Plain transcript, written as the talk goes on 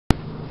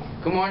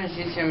Good morning,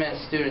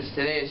 CCMS students.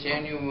 Today is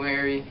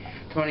January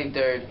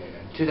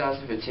 23rd,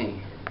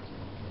 2015.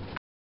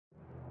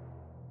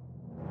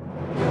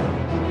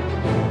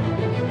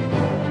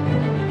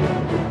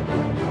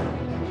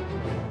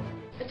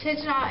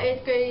 Attention all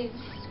 8th grade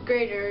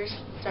graders,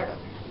 start up.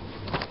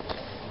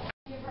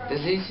 The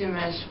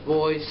CCMS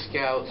Boy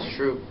Scouts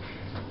troop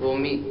will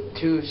meet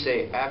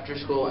Tuesday after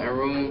school in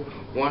room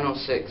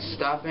 106.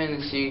 Stop in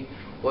and see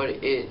what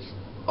it's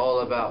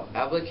all about.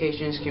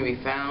 Applications can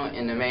be found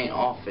in the main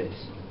office.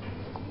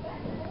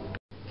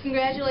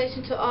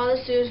 Congratulations to all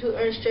the students who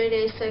earned straight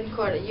A's second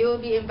quarter. You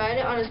will be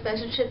invited on a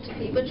special trip to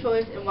People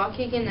Choice in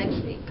Waukegan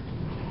next week.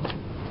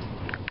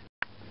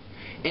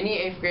 Any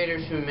 8th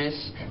graders who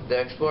miss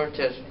the Explorer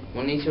test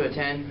will need to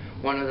attend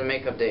one of the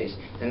makeup days.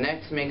 The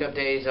next makeup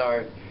days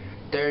are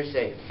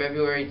Thursday,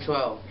 February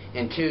 12th,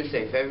 and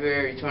Tuesday,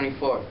 February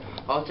 24th.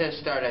 All tests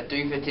start at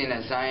 3:15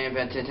 at Zion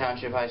Benton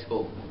Township High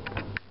School.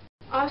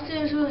 All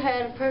students who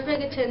had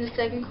perfect attendance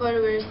second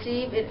quarter will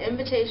receive an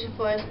invitation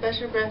for a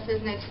special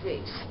breakfast next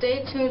week.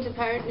 Stay tuned to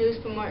Pirate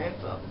News for more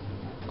info.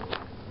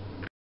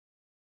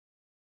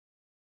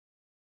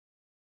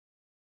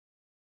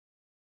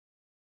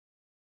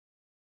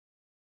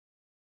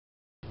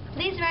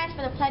 Please rise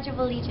for the Pledge of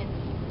Allegiance.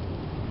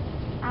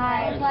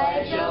 I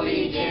pledge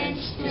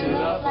allegiance to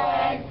the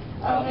flag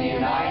of the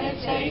United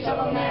States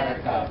of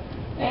America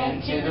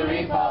and to the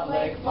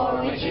republic for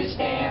which it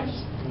stands,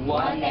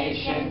 one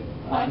nation,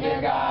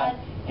 under God,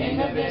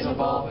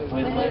 indivisible,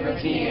 with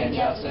liberty and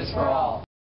justice for all.